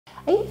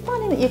Are you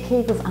finding that your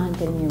Kegels aren't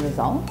getting your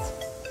results?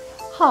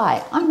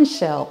 Hi, I'm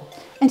Michelle,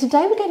 and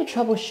today we're going to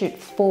troubleshoot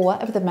 4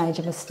 of the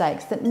major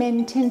mistakes that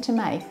men tend to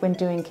make when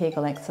doing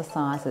Kegel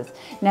exercises.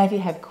 Now, if you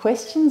have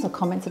questions or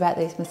comments about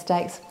these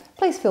mistakes,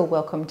 please feel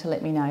welcome to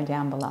let me know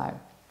down below.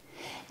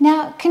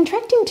 Now,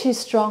 contracting too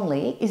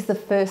strongly is the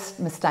first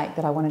mistake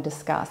that I want to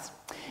discuss.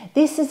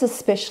 This is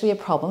especially a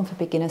problem for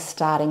beginners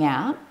starting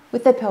out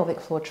with their pelvic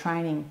floor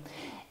training.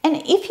 And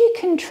if you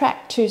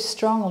contract too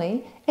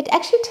strongly, it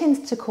actually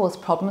tends to cause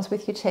problems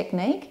with your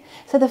technique.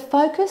 So the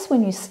focus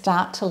when you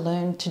start to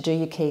learn to do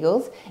your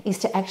Kegels is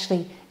to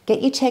actually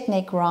get your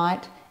technique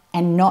right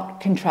and not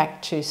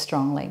contract too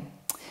strongly.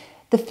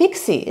 The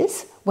fix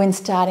is, when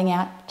starting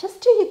out, just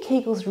do your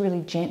Kegels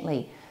really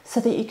gently so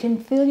that you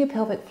can feel your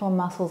pelvic floor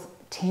muscles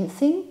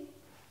tensing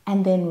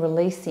and then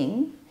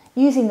releasing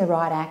using the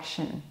right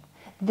action.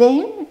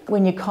 Then,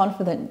 when you're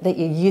confident that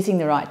you're using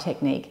the right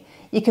technique,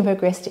 you can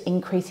progress to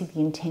increasing the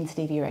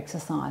intensity of your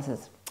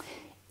exercises.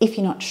 If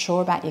you're not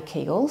sure about your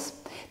Kegels,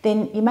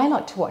 then you may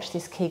like to watch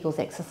this Kegels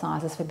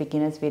exercises for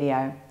beginners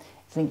video.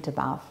 It's linked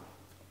above.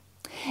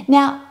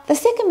 Now, the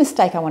second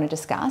mistake I want to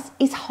discuss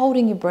is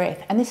holding your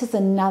breath, and this is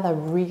another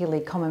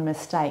really common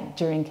mistake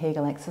during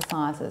Kegel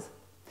exercises.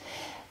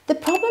 The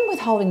problem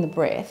with holding the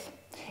breath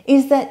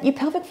is that your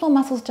pelvic floor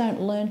muscles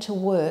don't learn to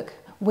work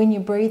when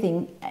you're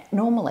breathing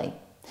normally.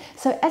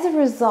 So as a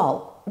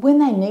result, when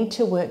they need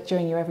to work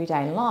during your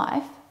everyday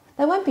life,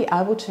 they won't be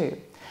able to.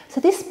 So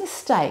this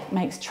mistake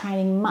makes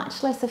training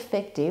much less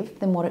effective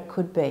than what it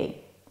could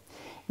be.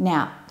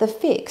 Now, the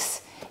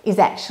fix is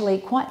actually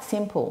quite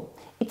simple.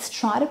 It's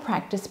try to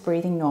practice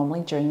breathing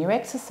normally during your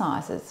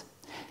exercises.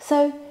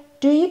 So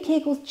do your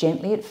Kegels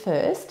gently at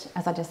first,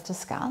 as I just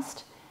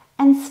discussed,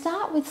 and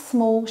start with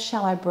small,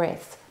 shallow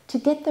breaths to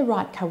get the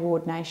right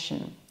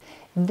coordination.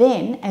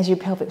 Then, as your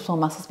pelvic floor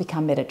muscles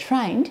become better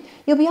trained,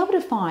 you'll be able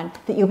to find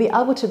that you'll be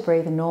able to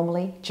breathe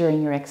normally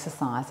during your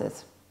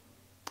exercises.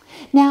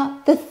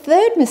 Now, the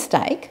third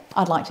mistake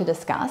I'd like to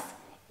discuss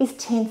is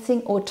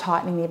tensing or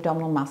tightening the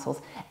abdominal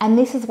muscles. And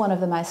this is one of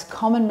the most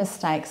common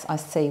mistakes I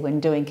see when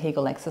doing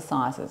Kegel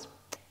exercises.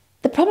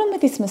 The problem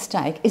with this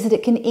mistake is that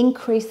it can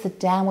increase the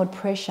downward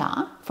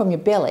pressure from your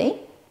belly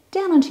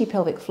down onto your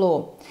pelvic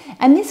floor.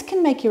 And this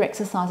can make your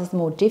exercises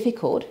more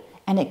difficult,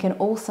 and it can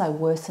also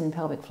worsen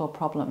pelvic floor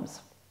problems.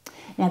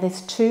 Now,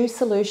 there's 2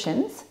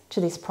 solutions to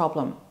this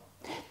problem.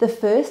 The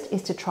first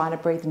is to try to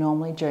breathe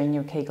normally during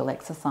your Kegel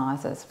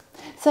exercises.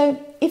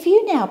 So if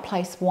you now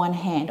place one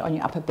hand on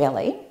your upper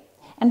belly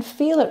and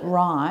feel it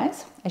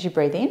rise as you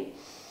breathe in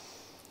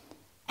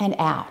and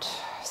out,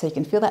 so you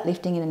can feel that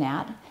lifting in and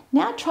out.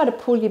 Now try to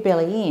pull your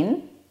belly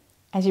in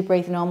as you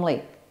breathe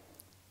normally.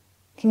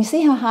 Can you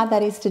see how hard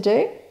that is to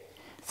do?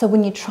 So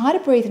when you try to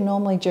breathe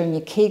normally during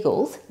your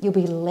Kegels, you'll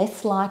be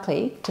less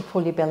likely to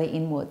pull your belly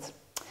inwards.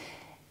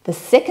 The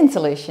second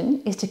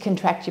solution is to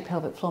contract your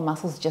pelvic floor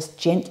muscles just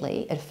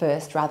gently at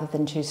first rather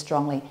than too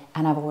strongly,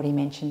 and I've already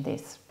mentioned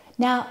this.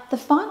 Now, the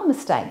final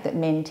mistake that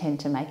men tend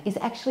to make is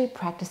actually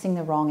practicing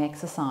the wrong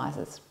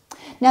exercises.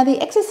 Now,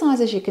 the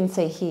exercises you can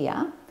see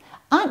here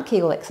aren't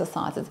Kegel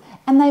exercises,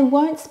 and they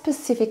won't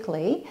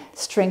specifically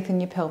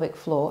strengthen your pelvic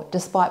floor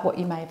despite what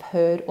you may have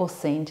heard or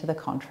seen to the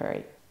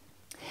contrary.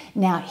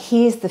 Now,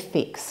 here's the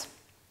fix.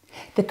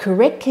 The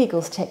correct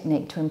Kegels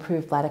technique to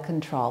improve bladder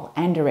control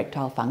and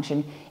erectile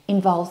function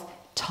involves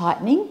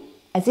tightening,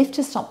 as if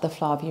to stop the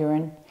flow of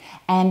urine,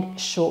 and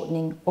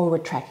shortening or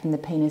retracting the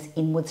penis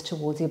inwards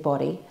towards your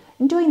body,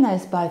 and doing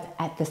those both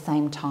at the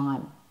same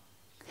time.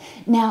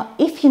 Now,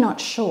 if you're not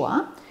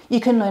sure,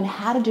 you can learn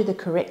how to do the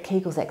correct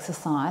Kegels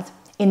exercise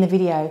in the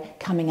video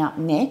coming up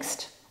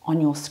next on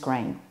your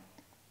screen.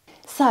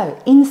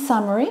 So, in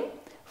summary,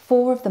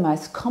 4 of the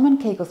most common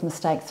Kegels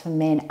mistakes for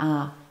men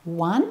are: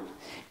 1,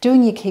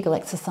 doing your Kegel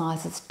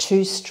exercises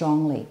too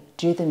strongly.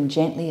 Do them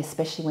gently,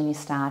 especially when you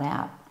start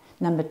out.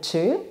 Number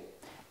 2,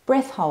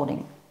 breath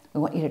holding. We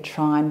want you to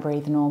try and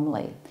breathe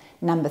normally.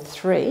 Number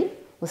 3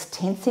 was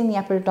tensing the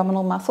upper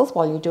abdominal muscles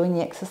while you're doing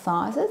the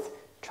exercises.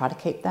 Try to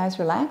keep those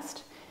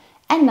relaxed.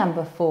 And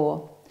number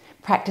 4,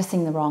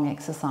 practicing the wrong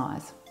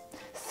exercise.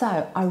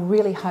 So I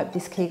really hope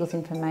this Kegels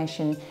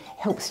information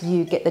helps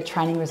you get the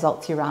training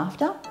results you're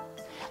after.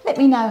 Let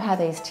me know how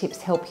these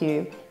tips help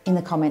you in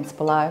the comments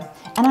below,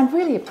 and I'd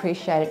really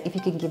appreciate it if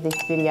you could give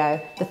this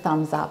video the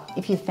thumbs up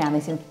if you found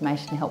this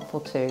information helpful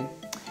too.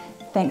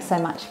 Thanks so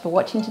much for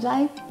watching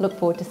today. Look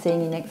forward to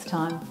seeing you next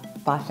time.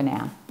 Bye for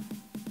now.